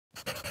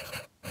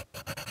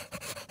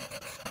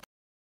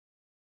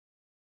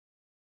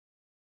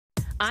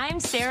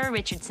I'm Sarah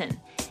Richardson.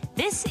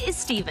 This is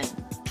Stephen.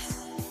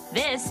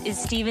 This is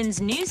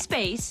Stephen's new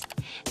space,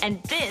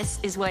 and this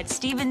is what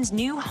Stephen's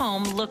new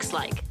home looks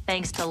like,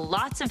 thanks to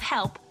lots of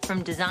help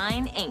from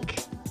Design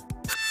Inc.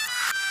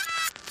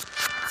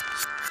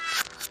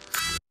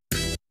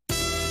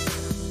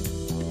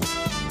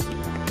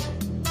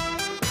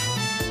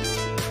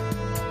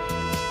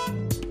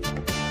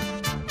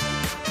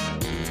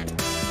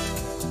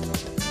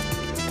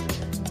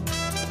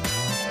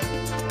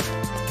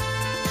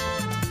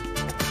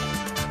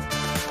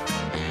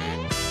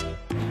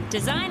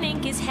 Design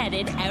Inc. is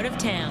headed out of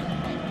town.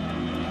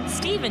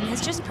 Stephen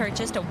has just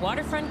purchased a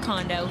waterfront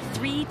condo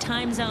 3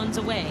 time zones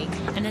away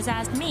and has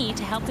asked me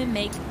to help him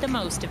make the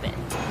most of it.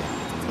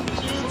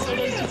 Nice to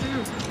see you.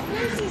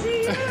 Nice to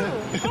see you.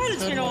 Oh,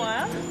 it's been a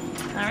while.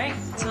 All right,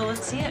 so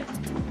let's see it.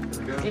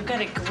 We've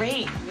got a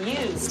great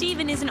view.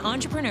 Stephen is an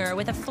entrepreneur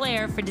with a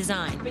flair for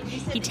design.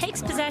 He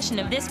takes possession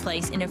of this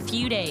place in a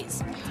few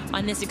days.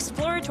 On this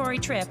exploratory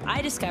trip,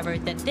 I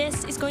discovered that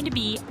this is going to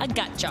be a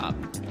gut job.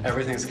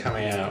 Everything's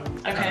coming out.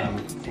 Okay.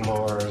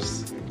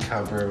 Floors,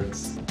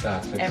 cupboards,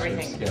 bath fixtures.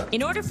 Everything. Yeah.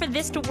 In order for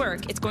this to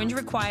work, it's going to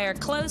require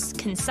close,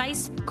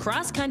 concise,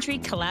 cross-country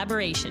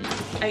collaboration.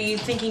 Are you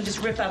thinking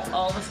just rip up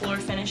all the floor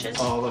finishes?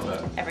 All of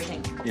it.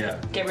 Everything? Yeah.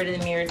 Get rid of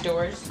the mirrored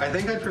doors? I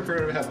think I'd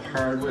prefer to have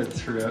hardwood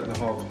throughout the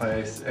whole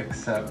place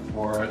except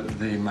for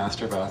the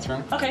master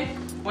bathroom. Okay.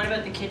 What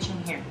about the kitchen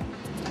here?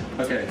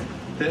 Okay,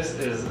 this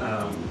is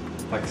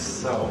like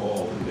so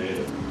old and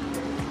dated.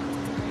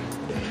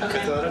 Okay.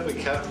 I thought if we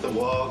kept the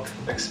wall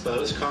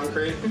exposed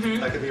concrete,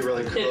 that could be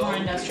really cool. A bit more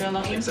industrial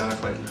looking?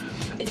 Exactly.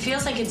 It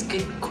feels like it's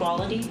good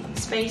quality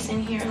space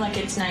in here. Like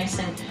it's nice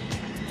and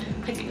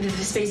like the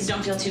spaces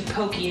don't feel too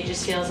pokey. It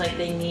just feels like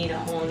they need a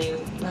whole new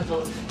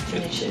level of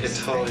finishes.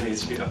 It totally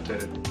needs to be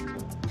updated.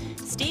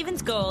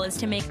 Stephen's goal is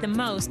to make the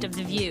most of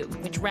the view,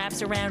 which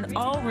wraps around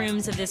all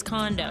rooms of this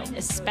condo,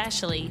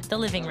 especially the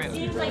living room. It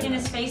seems like in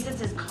a space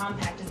that's as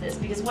compact as this,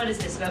 because what is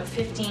this, about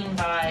 15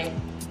 by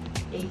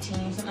 18 or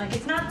something? Like,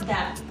 it's not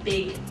that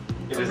big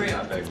It a isn't room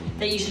that big.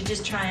 that you should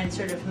just try and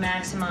sort of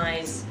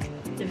maximize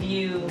the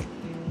view,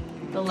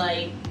 the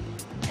light,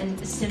 and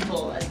as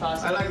simple as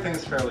possible. I like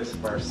things fairly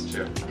sparse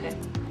too. Okay.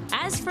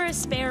 As for a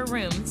spare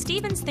room,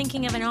 Stephen's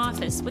thinking of an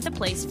office with a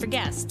place for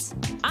guests.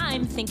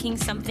 I'm thinking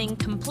something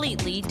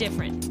completely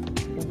different.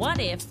 What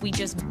if we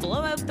just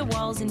blow out the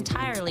walls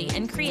entirely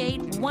and create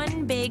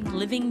one big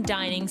living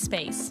dining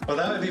space? Well,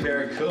 that would be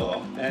very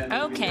cool. And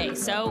Okay,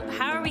 so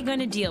how are we going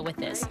to deal with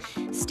this?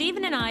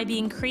 Stephen and I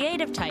being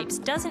creative types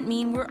doesn't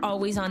mean we're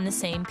always on the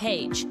same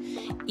page.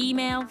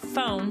 Email,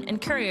 phone,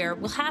 and courier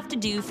will have to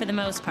do for the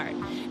most part.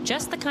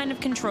 Just the kind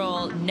of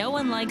control no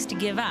one likes to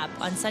give up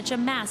on such a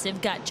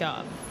massive gut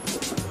job.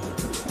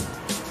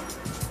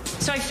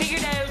 So I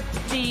figured out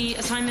the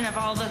assignment of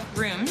all the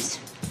rooms,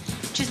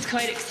 which is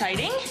quite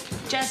exciting.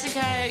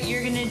 Jessica,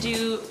 you're gonna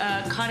do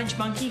a cottage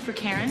bunkie for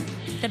Karen.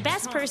 The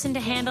best person to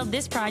handle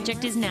this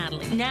project is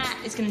Natalie. Nat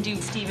is gonna do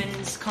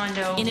Stephen's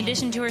condo. In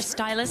addition to her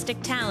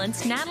stylistic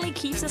talents, Natalie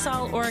keeps us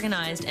all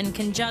organized and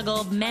can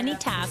juggle many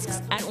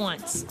tasks at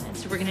once. And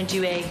so we're gonna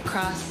do a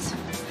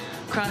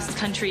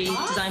cross-country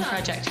design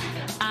project.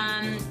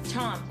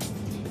 Tom.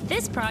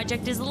 This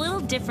project is a little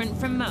different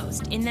from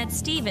most in that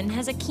Stephen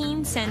has a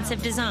keen sense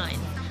of design.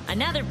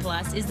 Another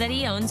plus is that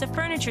he owns a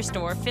furniture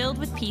store filled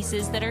with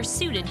pieces that are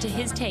suited to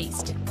his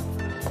taste.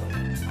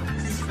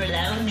 This is for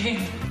laundry.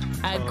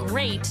 A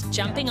great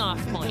jumping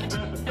off point.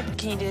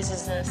 Can you do this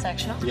as a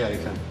sectional? Yeah, you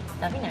can.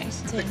 That'd be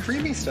nice. The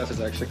creamy stuff is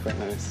actually quite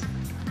nice.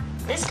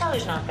 This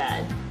color's not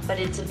bad, but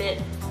it's a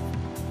bit...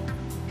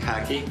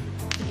 Khaki.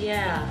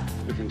 Yeah.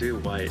 We can do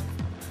white.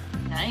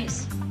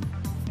 Nice.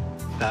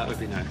 That would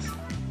be nice.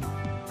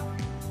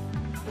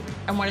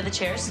 And what are the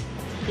chairs?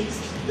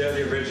 These? They're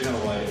the original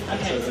white.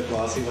 Okay. So it's a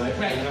glossy white.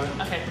 Right. You know?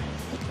 Okay.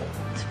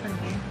 It's pretty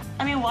weird.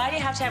 I mean, why do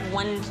you have to have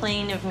one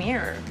plane of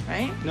mirror,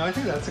 right? No, I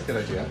think that's a good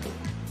idea.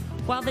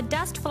 While the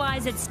dust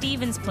flies at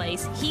Stephen's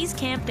place, he's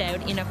camped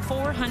out in a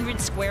 400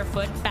 square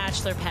foot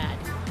bachelor pad.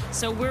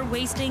 So we're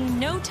wasting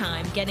no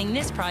time getting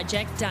this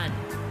project done.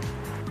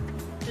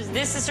 Is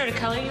this the sort of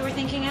color you were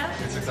thinking of?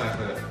 It's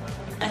exactly it.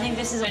 I think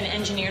this is an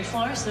engineered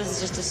floor, so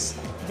this is just a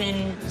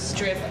thin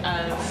strip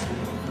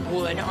of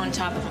wood on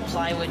top of a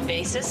plywood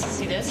basis.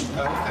 See this?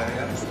 Oh, okay,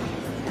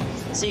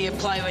 yeah. So you have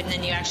plywood and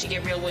then you actually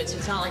get real wood. So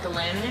it's not like a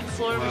laminate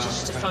floor, which is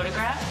just a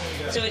photograph.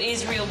 So it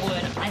is real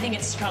wood. I think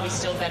it's probably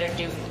still better to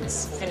do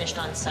this finished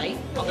on site,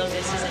 although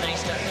this is a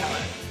nice dark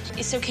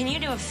color. So can you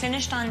do a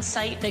finished on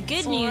site? The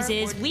good news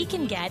is we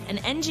can get an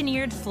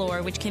engineered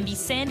floor which can be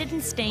sanded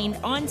and stained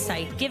on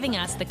site, giving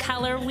us the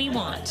color we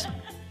want.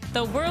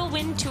 The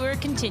whirlwind tour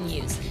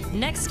continues.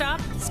 Next stop,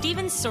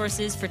 Stephen's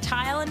sources for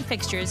tile and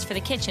fixtures for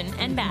the kitchen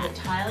and bath.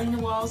 Tiling the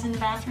walls in the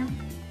bathroom?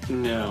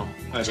 No,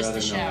 I'd Just rather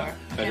the shower.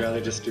 not. Okay. I'd rather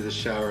just do the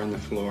shower and the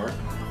floor.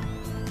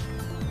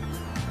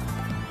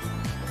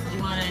 Do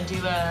you want to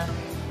do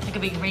like a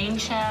big rain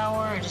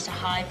shower or just a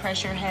high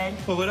pressure head?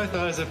 Well, what I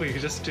thought is if we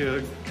could just do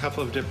a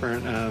couple of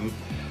different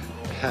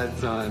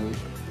heads on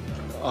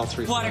all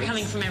three Water sides.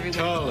 coming from everywhere.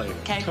 Totally.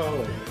 Okay.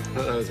 Totally.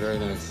 That was very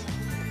nice.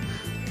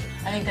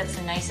 I think that's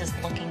the nicest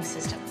looking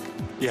system.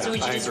 Yeah, so would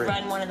you I just agree.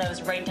 run one of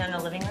those right down the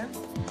living room?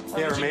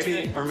 Yeah, would you do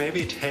it- or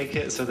maybe take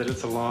it so that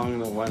it's along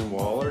the one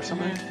wall or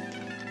something.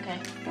 Okay.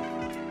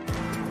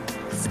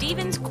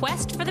 Stephen's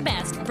quest for the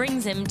best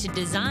brings him to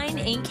Design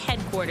Inc.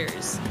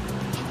 headquarters.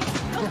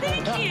 Oh,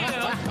 thank you.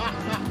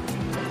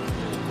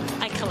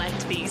 I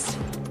collect these.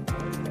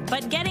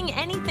 But getting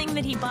anything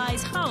that he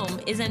buys home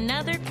is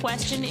another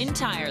question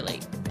entirely.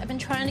 I've been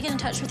trying to get in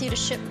touch with you to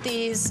ship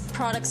these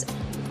products.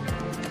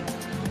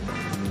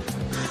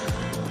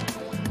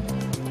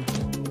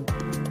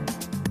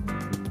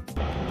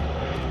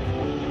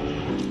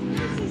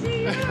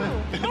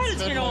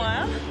 It's been a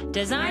while.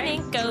 Design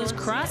Inc. goes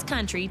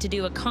cross-country to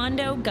do a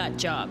condo gut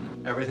job.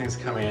 Everything's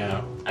coming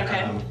out.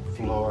 Okay.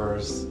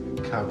 Floors,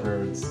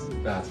 cupboards,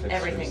 bath fixtures.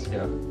 Everything.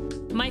 Yeah.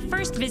 My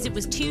first visit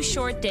was 2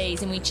 short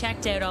days and we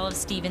checked out all of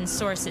Stephen's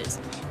sources.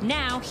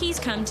 Now he's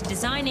come to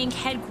Design Inc.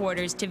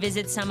 headquarters to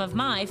visit some of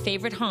my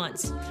favorite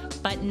haunts.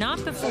 But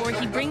not before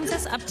he brings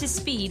us up to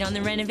speed on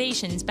the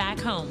renovations back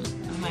home.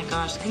 Oh my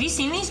gosh. Have you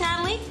seen these,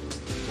 Natalie?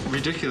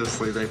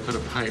 Ridiculously, they put a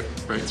pipe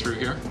right through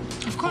here.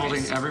 Of course.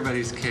 Holding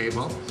everybody's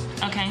cable.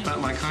 Okay. But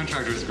my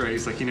contractor's great.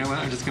 He's like, you know what?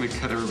 I'm just going to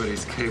cut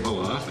everybody's cable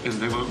off, and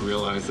they won't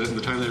realize it. And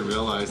the time they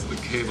realize the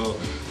cable,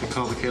 they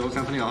call the cable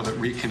company, I'll have it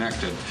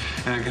reconnected.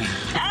 And I'm gonna...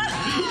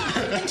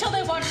 Until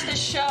they watch this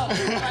show.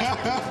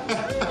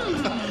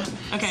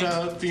 Okay.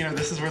 So,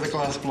 this is where the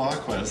glass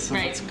block was. So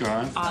Right. it's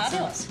gone.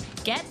 Awesome.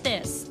 Get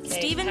this,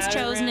 Stephen's powder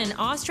chosen room. an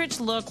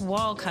ostrich-look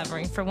wall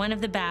covering for one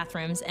of the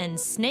bathrooms and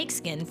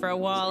snakeskin for a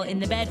wall in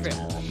the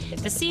bedroom.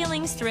 The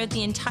ceilings throughout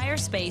the entire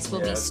space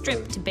will be Yeah,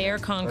 stripped to bare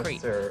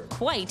concrete. their-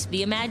 Quite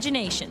the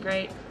imagination.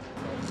 Great.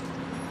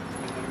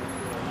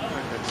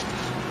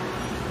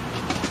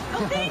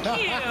 Oh, thank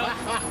you.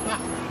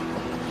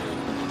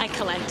 I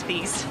collect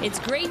these. It's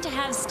great to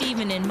have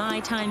Stephen in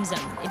my time zone.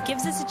 It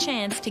gives us a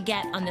chance to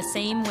get on the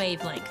same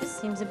wavelength.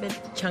 Seems a bit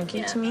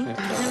chunky to me.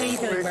 I know you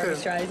feel like Barbra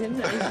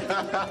Streisand.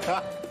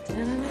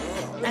 And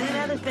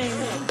another thing.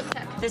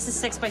 This is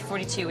 6 by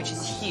 42, which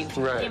is huge.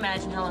 Right. Can you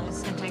imagine how long this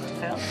is going to take to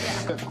fill?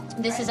 Yeah.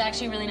 This is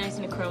actually really nice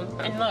in a chrome.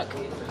 And look,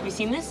 have you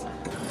seen this?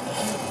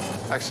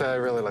 Actually, I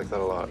really like that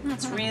a lot.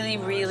 It's really,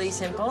 really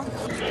simple.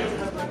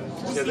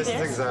 Yeah, this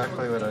is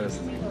exactly what I was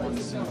thinking.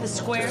 The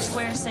square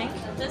sink.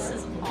 This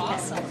is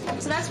awesome.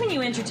 So that's when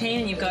you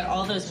entertain and you've got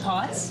all those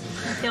pots.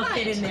 They'll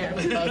fit in there.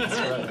 That's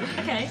right.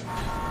 Okay.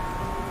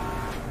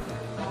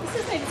 This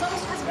is nice. It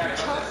almost has a bit of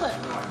chocolate.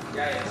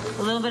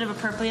 A little bit of a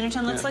purpley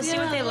undertone. Let's see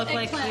what they Yeah, look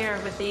like eggplant. here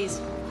with these.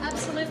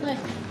 Absolutely.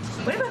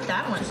 What about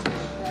that one?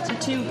 Is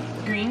it too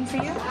green for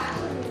you?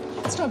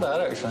 It's not bad,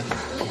 actually.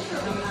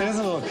 It is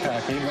a little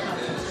khaki, but...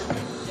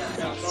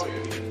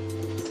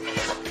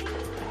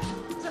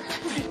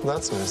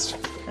 That's nice.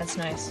 That's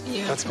nice.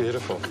 That's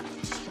beautiful.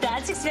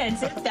 That's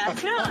expensive.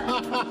 That's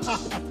not.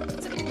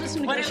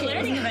 What I'm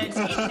learning about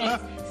Stephen is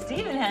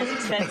Stephen has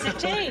expensive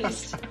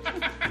taste.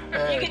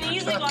 You can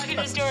easily walk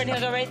into a store and he'll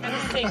go right through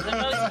the sink.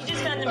 He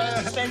just found the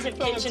most expensive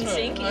kitchen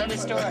sink in the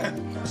store.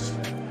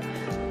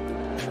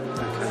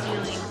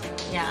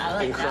 Yeah, I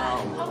like that.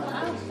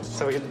 Chrome.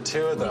 So we get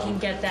 2 of You can them.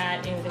 get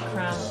that in the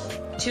crown.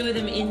 2 of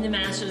them in the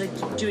master,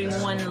 like doing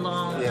one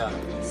long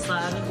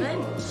slab of it.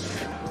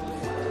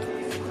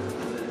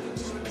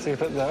 So you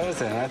put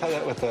those in. I thought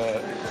that with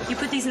the... You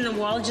put these in the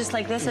wall just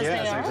like this as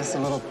they so are? just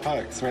some little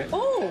pucks, right?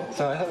 Oh!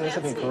 So I thought this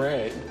would be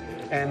great.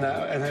 And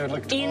they would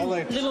look In all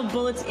like... little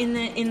bullets in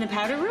the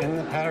powder room? In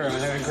the powder room.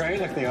 And they were great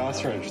like the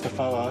ostrich, the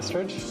faux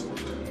ostrich.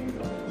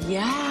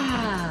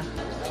 Yeah.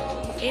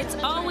 It's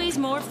always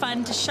more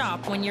fun to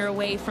shop when you're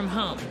away from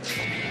home.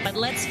 But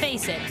let's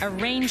face it, a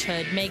range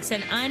hood makes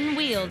an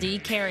unwieldy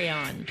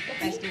carry-on.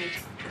 Nice to meet you.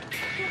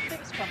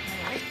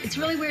 It's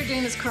really weird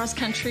doing this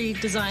cross-country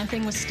design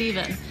thing with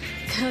Stephen,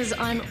 because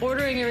I'm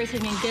ordering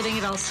everything and getting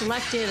it all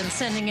selected and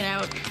sending it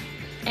out.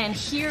 And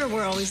here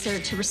we're always there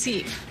to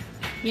receive,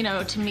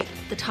 to meet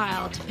the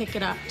tile, to pick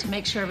it up, to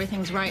make sure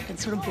everything's right.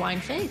 It's sort of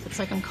blind faith. It's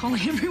like I'm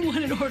calling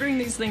everyone and ordering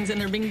these things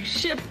and they're being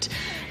shipped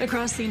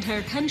across the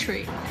entire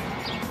country.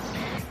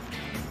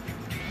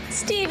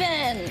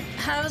 Stephen,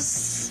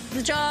 how's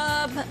the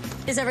job?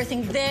 Is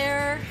everything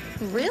there?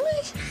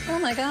 Really? Oh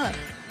my God.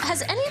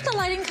 Has any of the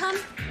lighting come?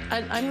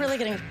 I'm really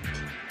getting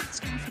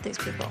scared for these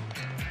people.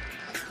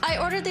 I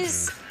ordered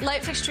these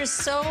light fixtures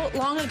so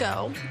long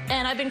ago,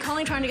 and I've been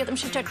calling trying to get them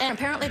shipped out, and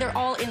apparently they're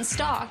all in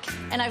stock.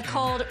 And I've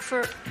called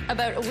for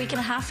about a week and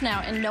a half now,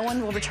 and no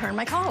one will return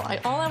my call.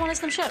 All I want is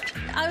them shipped.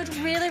 I would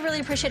really, really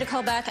appreciate a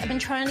call back. I've been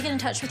trying to get in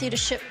touch with you to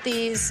ship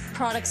these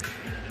products.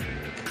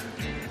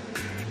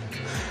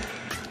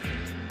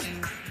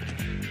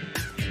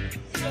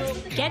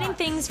 Getting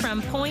things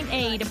from point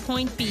A to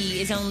point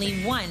B is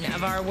only one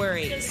of our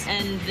worries.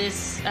 And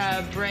this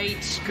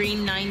bright green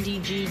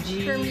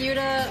 90GG.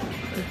 Bermuda,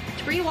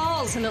 3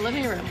 walls in the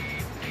living room.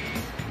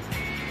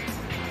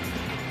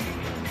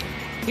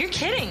 You're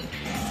kidding.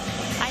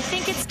 I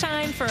think it's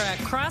time for a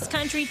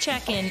cross-country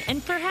check-in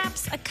and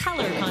perhaps a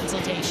color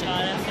consultation.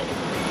 Got up at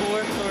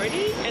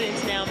 4:40 and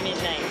it's now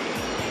midnight.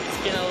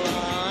 It's been a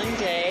long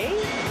day,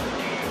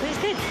 but it's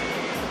good.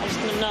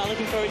 I'm not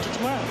looking forward to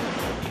tomorrow.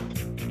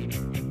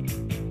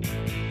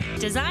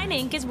 Design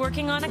Inc. is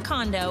working on a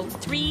condo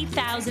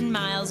 3,000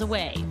 miles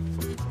away.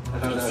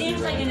 It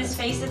seems like in a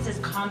space that's as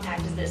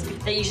compact as this,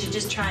 that you should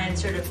just try and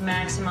sort of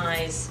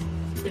maximize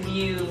the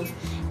view.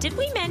 Did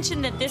we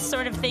mention that this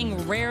sort of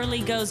thing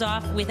rarely goes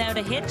off without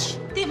a hitch?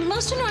 The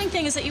most annoying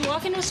thing is that you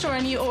walk into a store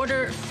and you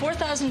order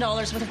 $4,000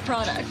 worth of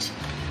product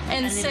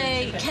and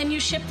say, can you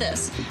ship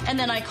this? And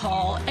then I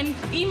call and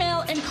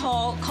email and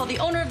call the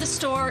owner of the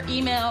store,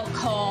 email,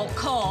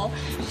 call.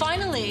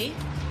 Finally,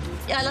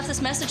 I left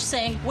this message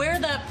saying, where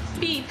the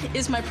beep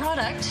is my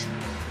product?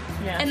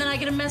 Yeah. And then I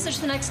get a message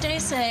the next day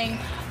saying,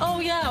 oh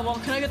yeah, well,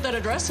 can I get that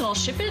address and I'll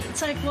ship it?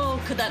 It's like, well,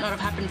 could that not have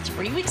happened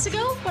 3 weeks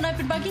ago when I've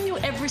been bugging you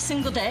every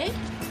single day?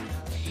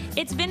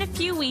 It's been a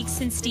few weeks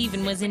since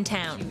Stephen was in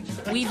town.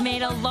 We've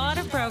made a lot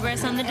of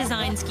progress on the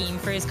design scheme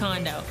for his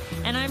condo,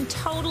 and I'm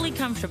totally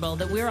comfortable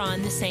that we're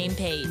on the same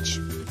page.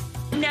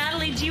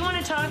 Natalie, do you want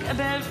to talk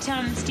about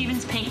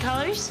Stephen's paint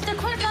colors? They're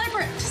quite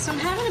vibrant, so I'm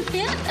having a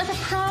bit of a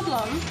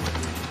problem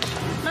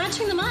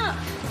matching them up.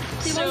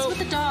 The ones with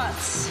the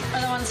dots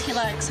are the ones he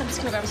likes. I'm just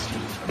gonna grab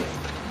some.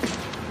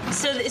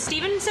 So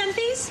Stephen sent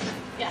these?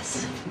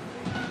 Yes.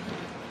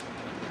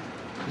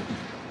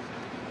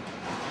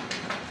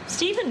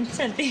 Stephen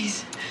sent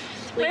these.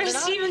 Where's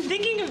Stephen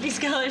thinking of these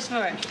colors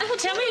for?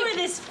 Tell me where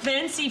this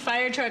fancy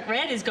fire truck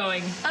red is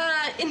going.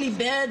 In the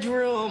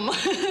bedroom.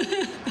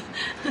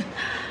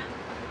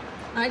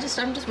 I'm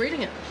just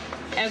reading it.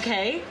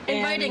 Okay.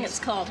 Inviting, it's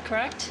called,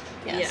 correct?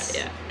 Yes.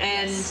 Yeah.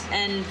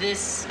 And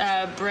this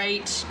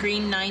bright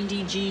green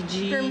 90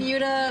 GG.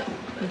 Bermuda.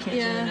 You can't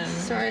Yeah. do it.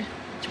 Sorry.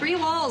 3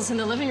 walls in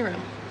the living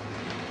room.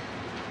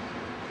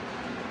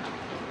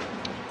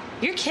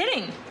 You're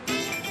kidding.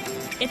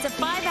 It's a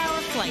 5-hour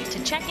flight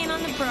to check in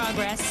on the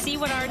progress, see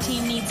what our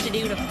team needs to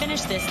do to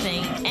finish this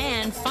thing,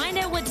 and find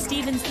out what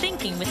Stephen's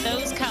thinking with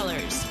those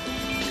colors.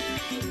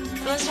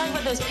 Let's talk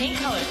about those paint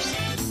colors.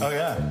 Oh,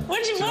 yeah.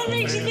 What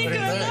makes you think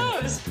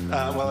about those?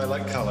 Well, I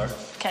like color.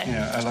 Okay.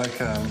 Yeah, I like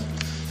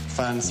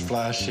fun,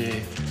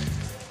 splashy,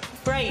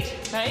 Bright,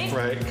 right?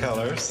 bright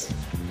colors.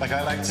 Like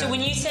I like to... So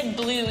when you said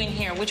blue in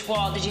here, which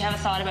wall? Did you have a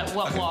thought about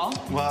what wall?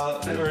 Well,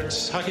 we're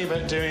talking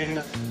about doing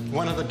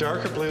one of the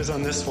darker blues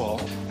on this wall.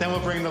 Then we'll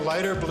bring the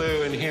lighter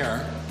blue in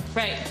here.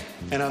 Right.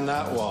 And on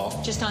that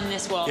wall. Just on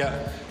this wall.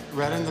 Yeah.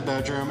 Red in the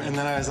bedroom. And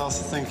then I was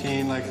also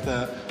thinking like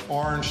the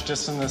orange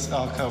just in this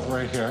alcove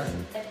right here.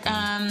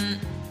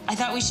 I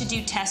thought we should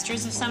do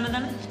testers of some of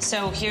them.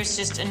 So here's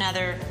just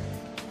another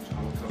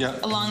Yeah.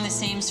 along the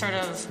same sort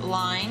of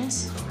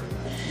lines.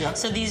 Yeah.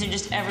 So these are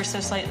just ever so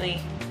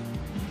slightly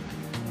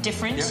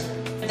different.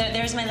 Yeah.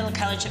 There's my little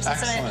color chips.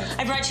 Excellent.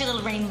 I brought you a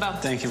little rainbow.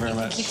 Thank you very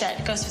much. Keep that.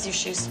 It goes with your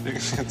shoes.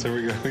 There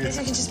we go. I guess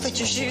you can just put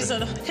your shoes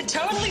on. It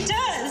totally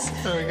does.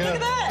 There we go. Look at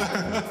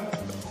that.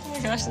 Oh my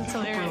gosh, that's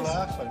We're hilarious.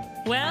 laughing.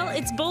 Well,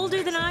 it's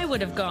bolder than I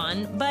would have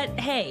gone, but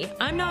hey,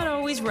 I'm not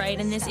always right,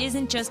 and this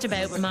isn't just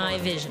about my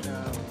vision.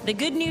 The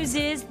good news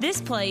is this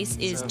place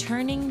is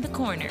turning the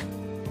corner.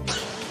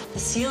 The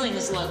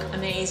ceilings look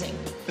amazing.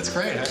 It's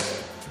great, eh?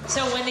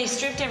 So when they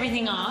stripped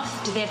everything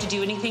off, did they have to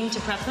do anything to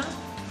prep them?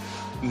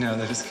 No,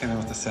 they just came in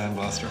with the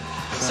sandblaster.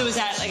 So is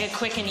that like a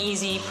quick and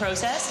easy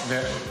process?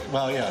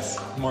 Well, yes,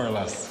 more or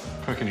less.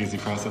 Quick and easy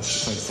process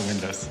besides the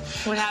windows.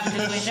 What happened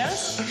to the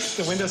windows?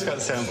 The windows got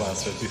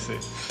sandblasted, you see.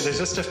 There's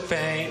just a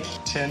faint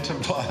tint of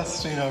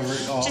blasting over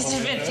all Just the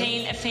a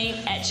windows. faint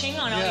etching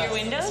on all your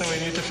windows? So we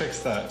need to fix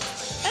that.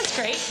 That's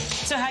great.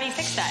 So how do you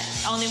fix that?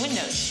 All new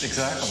windows.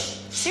 Exactly.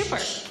 Super.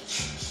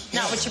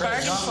 Not what you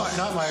bargained for.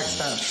 Not my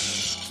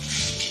expense.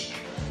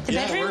 The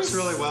Yeah, it bedroom's works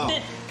really well. a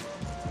bit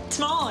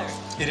smaller.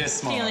 It is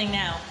small. Feeling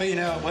now. But you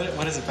know,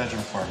 what is a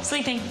bedroom for?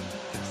 Sleeping.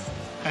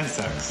 And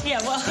sex.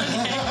 Yeah, well, okay.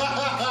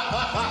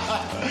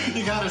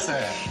 You gotta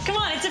say it. Come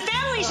on, it's a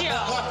family show.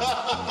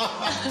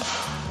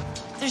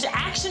 There's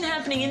action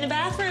happening in the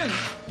bathroom.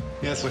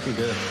 Yeah, it's looking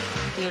good.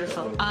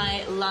 Beautiful.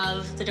 I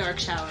love the dark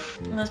shower.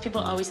 Most people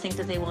always think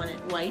that they want it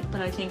white, but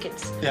I think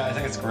it's... Yeah, I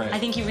think it's great. I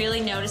think you really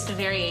notice the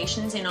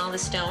variations in all the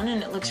stone,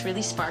 and it looks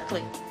really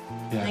sparkly.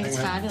 Yeah, I think it's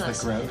when fabulous.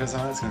 the grout goes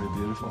on, it's gonna be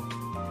beautiful.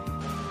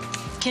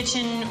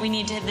 Kitchen,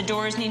 the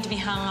doors need to be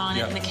hung on it,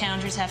 Yeah. and the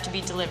counters have to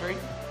be delivered.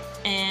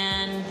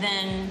 And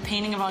then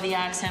painting of all the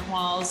accent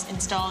walls,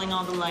 installing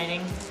all the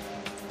lighting,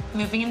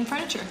 moving in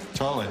furniture.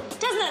 Totally.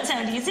 Doesn't that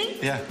sound easy?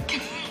 Yeah.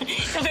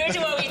 Compared to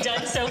what we've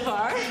done so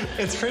far?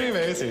 It's pretty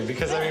amazing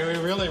because, I mean, we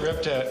really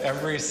ripped out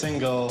every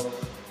single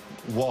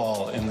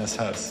wall in this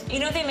house. You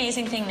know what the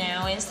amazing thing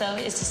now is, though,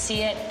 is to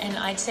see it, and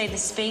I'd say the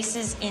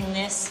spaces in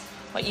this,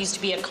 what used to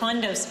be a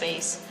condo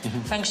space,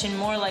 function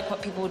more like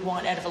what people would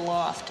want out of a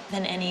loft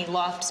than any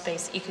loft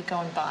space that you could go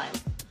and buy.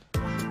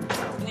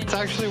 It's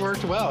actually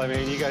worked well. I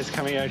mean, you guys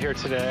coming out here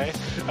today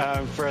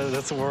for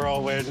this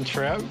whirlwind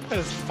trip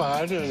is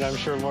fun, and I'm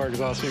sure more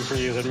exhausting for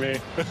you than me.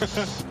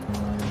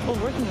 Well,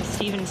 working with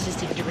Stephen is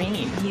just a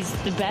dream. He's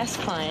the best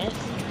client.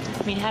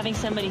 I mean, having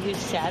somebody who's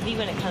savvy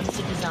when it comes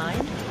to design,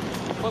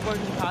 what more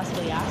can you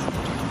possibly ask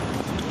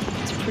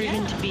for? It's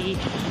proven to be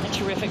a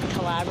terrific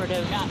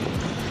collaborative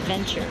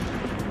venture.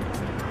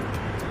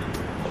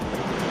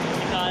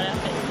 I got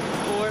up at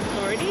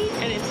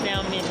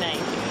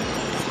midnight.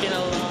 It's been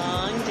a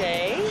long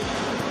day,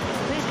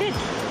 but it's good.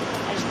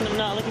 I'm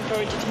not looking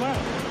forward to tomorrow.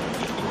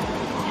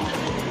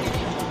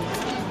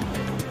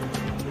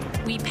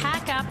 We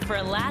pack up for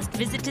a last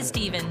visit to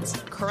Stevens.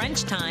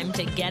 Crunch time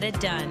to get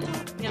it done.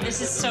 You know, this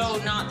is so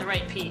not the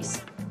right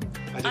piece.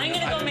 I'm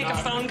gonna go make a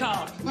phone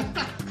call.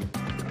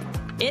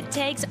 It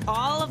takes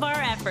all of our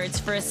efforts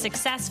for a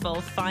successful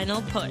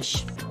final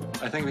push.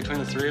 I think between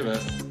the three of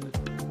us,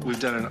 we've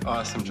done an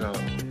awesome job.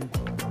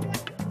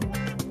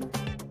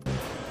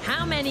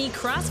 How many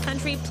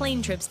cross-country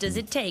plane trips does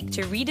it take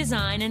to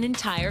redesign an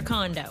entire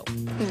condo?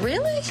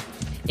 Really?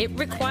 It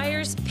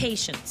requires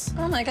patience,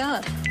 Oh my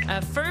God.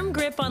 a firm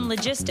grip on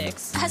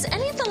logistics, Has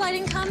any of the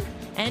lighting come?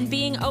 and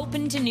being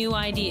open to new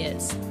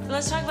ideas.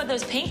 Let's talk about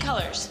those paint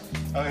colors.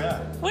 Oh, yeah.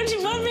 What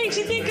makes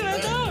you think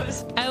about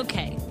those?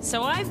 Okay,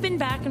 so I've been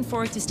back and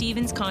forth to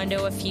Stevens'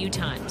 condo a few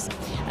times.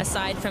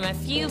 Aside from a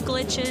few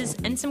glitches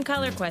and some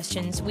color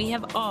questions, we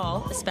have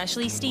all,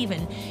 especially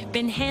Steven,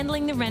 been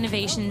handling the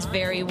renovations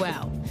very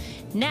well.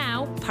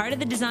 Now, part of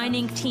the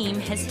designing team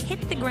has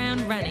hit the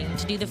ground running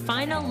to do the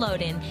final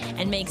load-in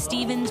and make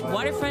Stevens'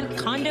 waterfront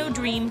condo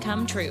dream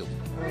come true.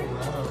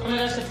 Oh my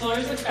gosh, the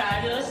floors look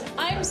fabulous.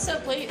 I'm so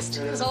pleased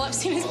because all I've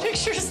seen is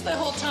pictures the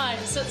whole time.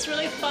 So it's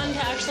really fun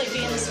to actually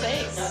be in the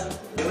space.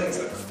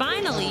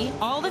 Finally,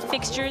 all the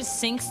fixtures,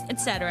 sinks,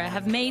 etc.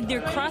 have made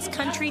their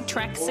cross-country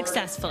trek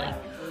successfully.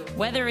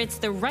 Whether it's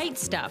the right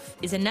stuff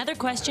is another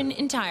question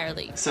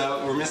entirely.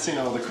 So we're missing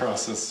all the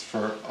crosses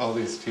for all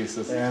these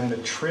pieces. And the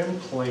trim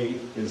plate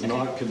is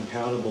not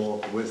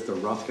compatible with the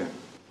rough-in.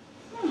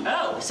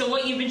 Oh, so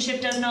what you've been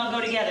shipped doesn't all go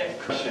together.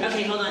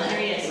 Okay, hold on, here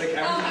he is.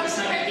 I was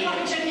afraid you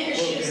probably couldn't hear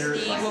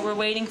shoes. What we're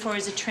waiting for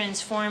is a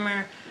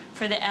transformer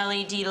for the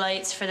LED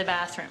lights for the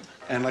bathroom.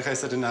 And like I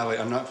said to Natalie,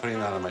 I'm not putting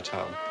that on my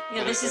tub.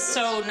 Yeah, this is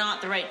so not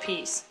the right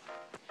piece.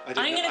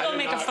 I'm gonna go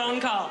make a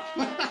phone call.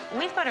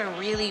 We've got a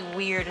really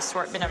weird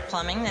assortment of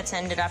plumbing that's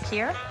ended up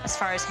here, as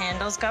far as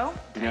handles go.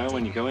 You know,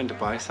 when you go in to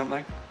buy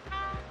something,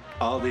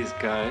 all these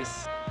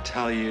guys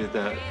tell you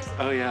that,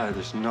 oh yeah,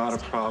 there's not a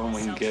problem,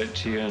 we can get it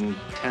to you in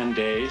 10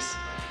 days.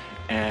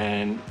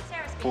 And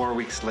 4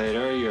 weeks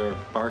later, you're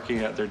barking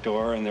at their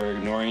door and they're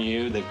ignoring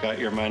you, they've got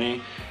your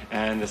money,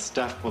 and the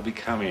stuff will be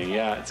coming.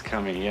 Yeah, it's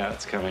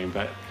coming,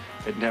 but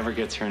it never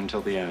gets here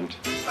until the end.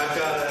 I've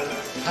got a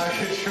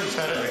package from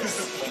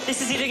FedEx.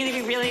 This is either gonna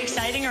be really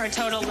exciting or a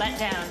total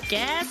letdown.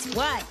 Guess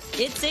what?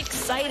 It's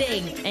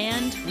exciting,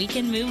 and we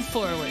can move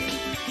forward.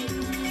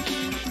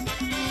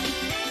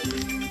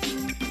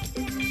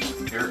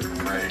 You're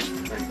great.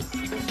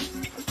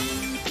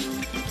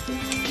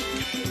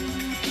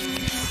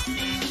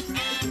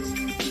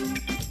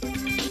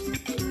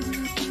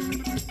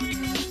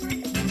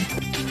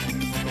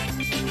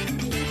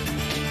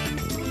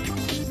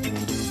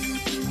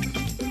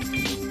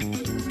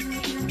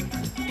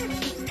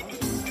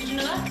 Did you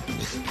know that?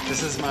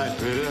 This is my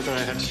Buddha that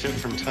I had shipped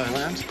from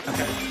Thailand.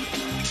 Okay.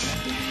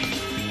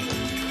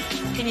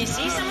 Can you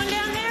see someone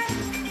down there?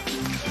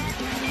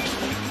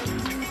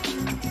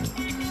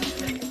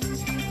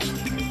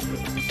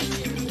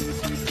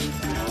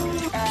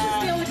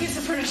 The only piece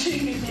of furniture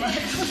you need.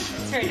 It's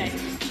very nice.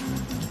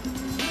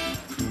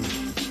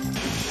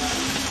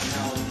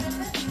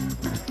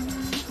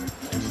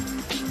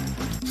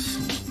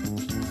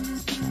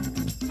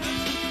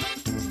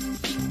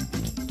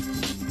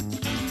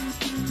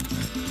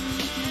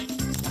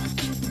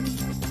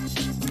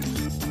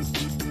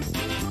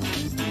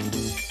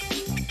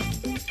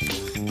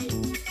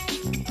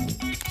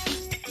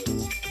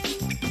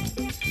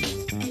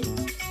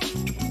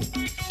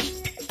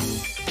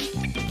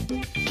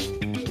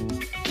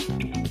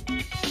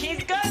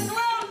 He's got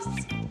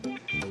gloves.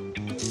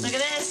 Look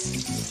at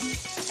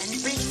this.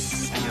 And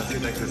boots. And you'll see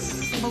like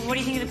this. Well, what do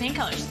you think of the paint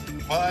colors?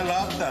 Well, I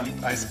love them.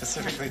 I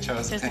specifically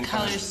chose There's the pink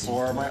colors. colors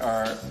for my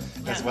art,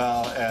 as Yeah.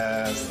 well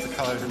as the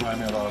colors remind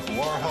me a lot of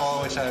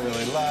Warhol, which I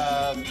really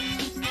love.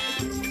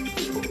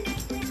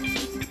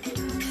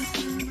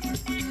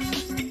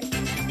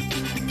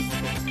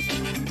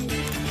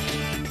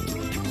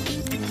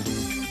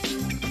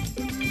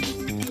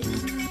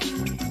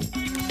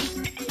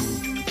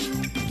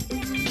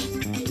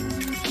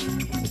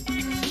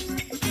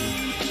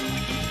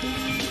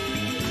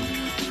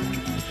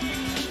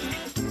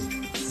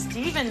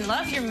 Steven,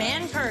 love your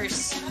man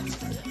purse.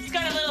 It's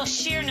got a little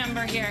sheer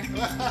number here.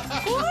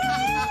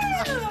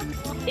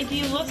 If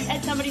you look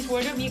at somebody's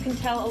wardrobe, you can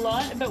tell a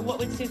lot about what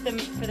would suit them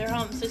for their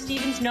home. So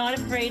Steven's not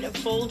afraid of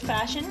bold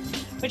fashion,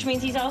 which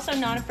means he's also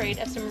not afraid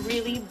of some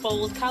really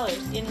bold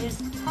colors in his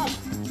home.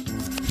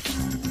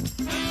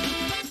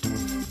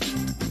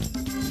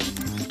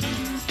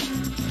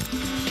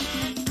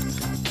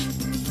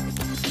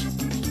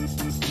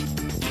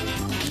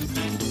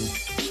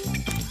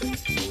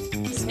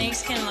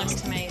 Snakeskin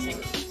looks amazing.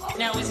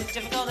 Now, was it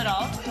difficult at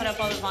all to put up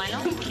all the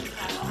vinyl?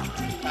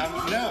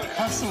 No, it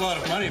costs a lot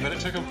of money, but it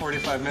took him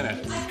 45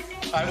 minutes.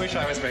 I wish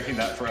I was making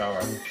that per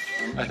hour.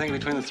 I think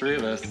between the three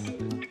of us,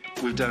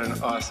 we've done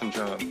an awesome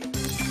job.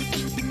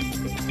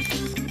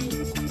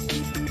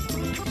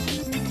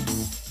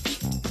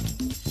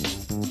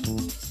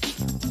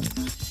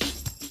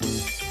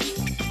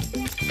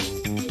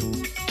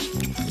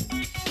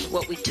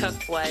 what we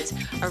took was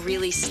a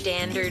really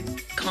standard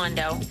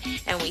condo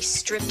and we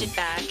stripped it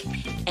back,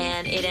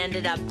 and it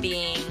ended up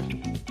being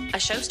a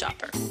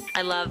showstopper.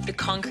 I love the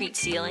concrete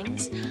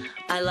ceilings.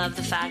 I love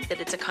the fact that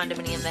it's a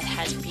condominium that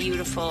has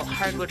beautiful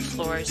hardwood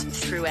floors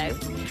throughout.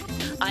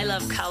 I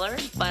love color,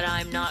 but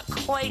I'm not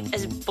quite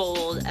as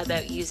bold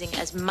about using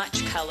as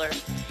much color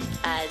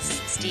as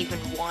Stephen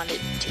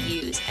wanted to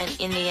use. And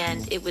in the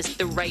end, it was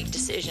the right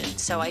decision.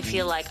 So I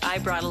feel like I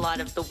brought a lot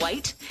of the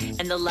white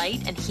and the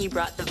light, and he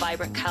brought the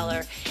vibrant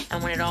color.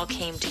 And when it all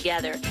came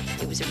together,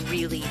 it was a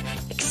really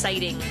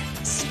exciting,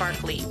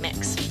 sparkly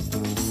mix.